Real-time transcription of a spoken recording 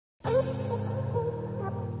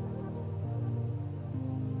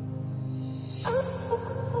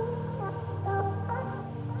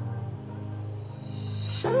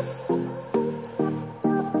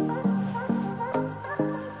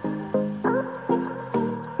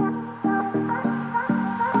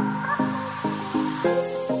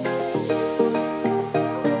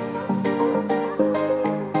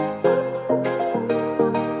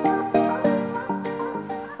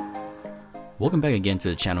Welcome back again to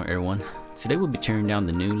the channel, everyone. Today we'll be tearing down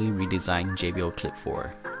the newly redesigned JBL CLIP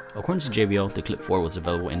 4. According to JBL, the CLIP 4 was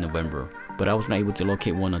available in November, but I was not able to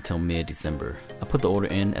locate one until mid-December. I put the order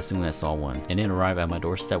in as soon as I saw one, and it arrived at my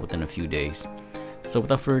doorstep within a few days. So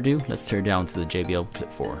without further ado, let's tear down to the JBL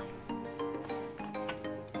CLIP 4.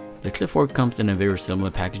 The CLIP 4 comes in a very similar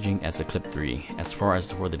packaging as the CLIP 3, as far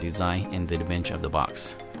as for the design and the dimension of the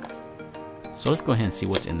box. So let's go ahead and see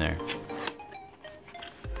what's in there.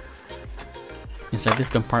 Inside this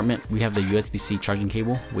compartment, we have the USB-C charging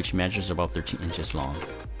cable, which measures about 13 inches long.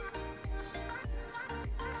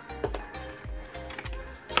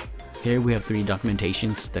 Here we have 3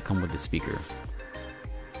 documentations that come with the speaker.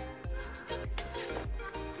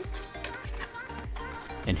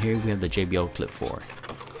 And here we have the JBL CLIP 4.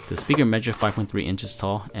 The speaker measures 5.3 inches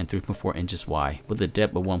tall and 3.4 inches wide, with a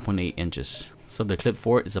depth of 1.8 inches. So the CLIP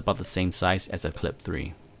 4 is about the same size as the CLIP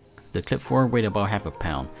 3. The CLIP 4 weighs about half a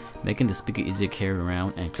pound, making the speaker easy to carry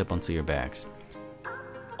around and clip onto your bags.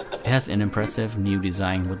 It has an impressive new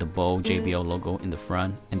design with the bold JBL logo in the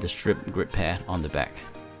front and the stripped grip pad on the back.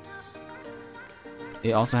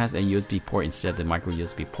 It also has a USB port instead of the micro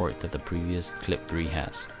USB port that the previous CLIP 3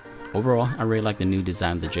 has. Overall, I really like the new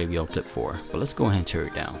design of the JBL CLIP 4, but let's go ahead and tear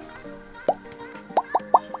it down.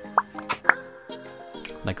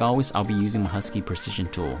 Like always, I'll be using my Husky precision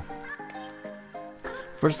tool.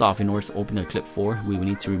 First off, in order to open the CLIP 4, we will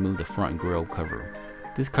need to remove the front grille cover.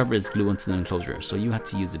 This cover is glued onto the enclosure, so you have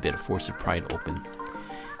to use a bit of force to pry it open.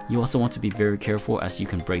 You also want to be very careful as you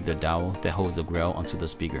can break the dowel that holds the grille onto the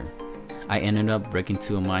speaker. I ended up breaking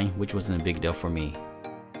 2 of mine, which wasn't a big deal for me.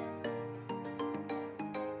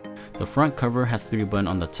 The front cover has 3 buttons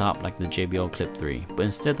on the top like the JBL CLIP 3, but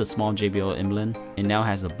instead of the small JBL emblem, it now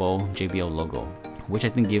has a bold JBL logo, which I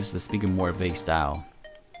think gives the speaker more of a style.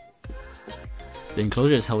 The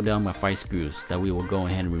enclosure is held down by 5 screws that we will go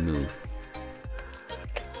ahead and remove.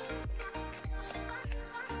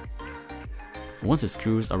 Once the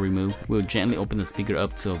screws are removed, we will gently open the speaker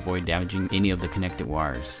up to avoid damaging any of the connected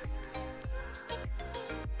wires.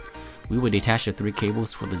 We will detach the 3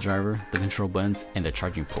 cables for the driver, the control buttons, and the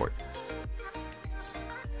charging port.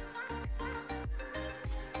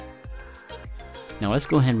 Now let's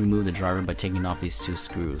go ahead and remove the driver by taking off these 2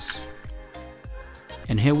 screws.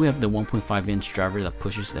 And here we have the 1.5-inch driver that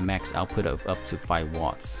pushes the max output of up to 5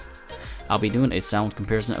 watts. I'll be doing a sound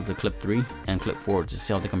comparison of the CLIP 3 and CLIP 4 to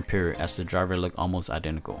see how they compare, as the driver look almost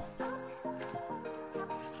identical.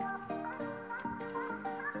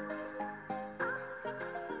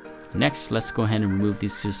 Next, let's go ahead and remove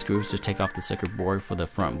these 2 screws to take off the circuit board for the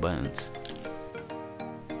front buttons.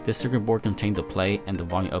 This circuit board contains the play and the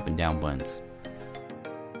volume up and down buttons.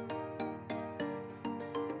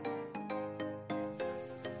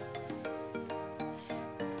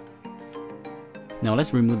 Now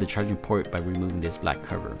let's remove the charging port by removing this black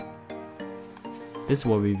cover. This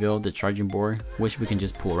will reveal the charging board, which we can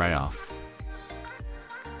just pull right off.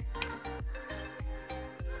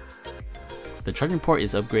 The charging port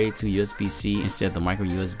is upgraded to USB-C instead of the micro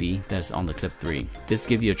USB that is on the CLIP 3. This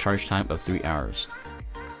gives you a charge time of 3 hours.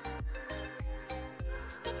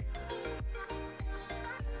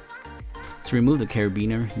 To remove the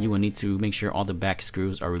carabiner, you will need to make sure all the back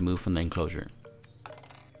screws are removed from the enclosure.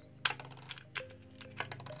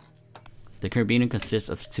 The carabiner consists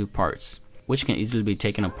of 2 parts, which can easily be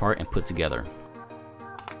taken apart and put together.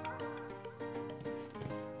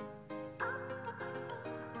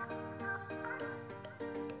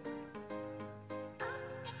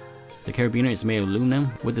 The carabiner is made of aluminum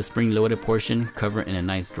with the spring-loaded portion covered in a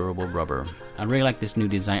nice durable rubber. I really like this new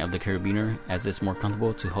design of the carabiner as it's more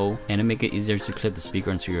comfortable to hold and it makes it easier to clip the speaker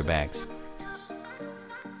into your bags.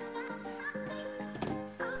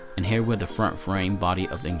 And here we have the front frame body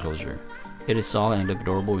of the enclosure. It is solid and look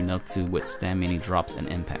durable enough to withstand many drops and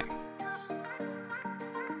impact.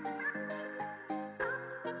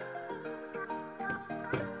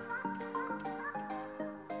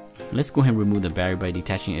 Let's go ahead and remove the battery by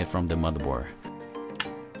detaching it from the motherboard.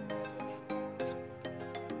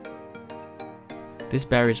 This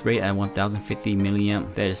battery is rated at 1050 mAh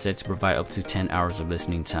that is said to provide up to 10 hours of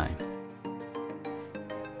listening time.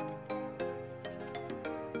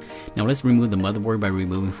 Now let's remove the motherboard by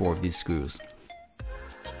removing 4 of these screws.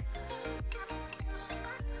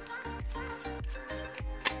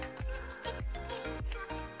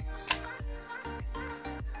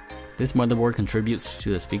 This motherboard contributes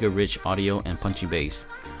to the speaker-rich audio and punchy bass.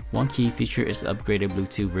 One key feature is the upgraded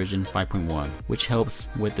Bluetooth version 5.1, which helps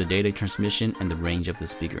with the data transmission and the range of the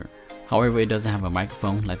speaker. However, it doesn't have a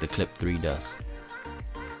microphone like the CLIP 3 does.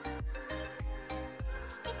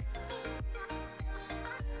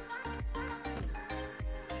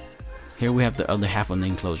 Here we have the other half of the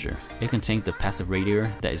enclosure. It contains the passive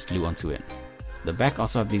radiator that is glued onto it. The back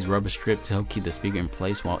also have these rubber strips to help keep the speaker in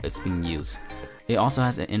place while it's being used. It also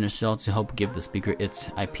has an inner cell to help give the speaker its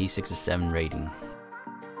IP67 rating.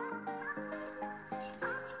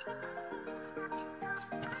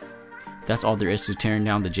 That's all there is to tearing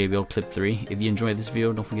down the JBL Clip 3. If you enjoyed this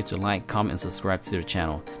video, don't forget to like, comment, and subscribe to the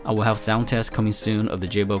channel. I will have sound tests coming soon of the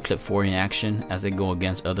JBL Clip 4 in action as they go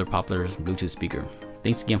against other popular Bluetooth speaker.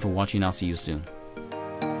 Thanks again for watching, I'll see you soon.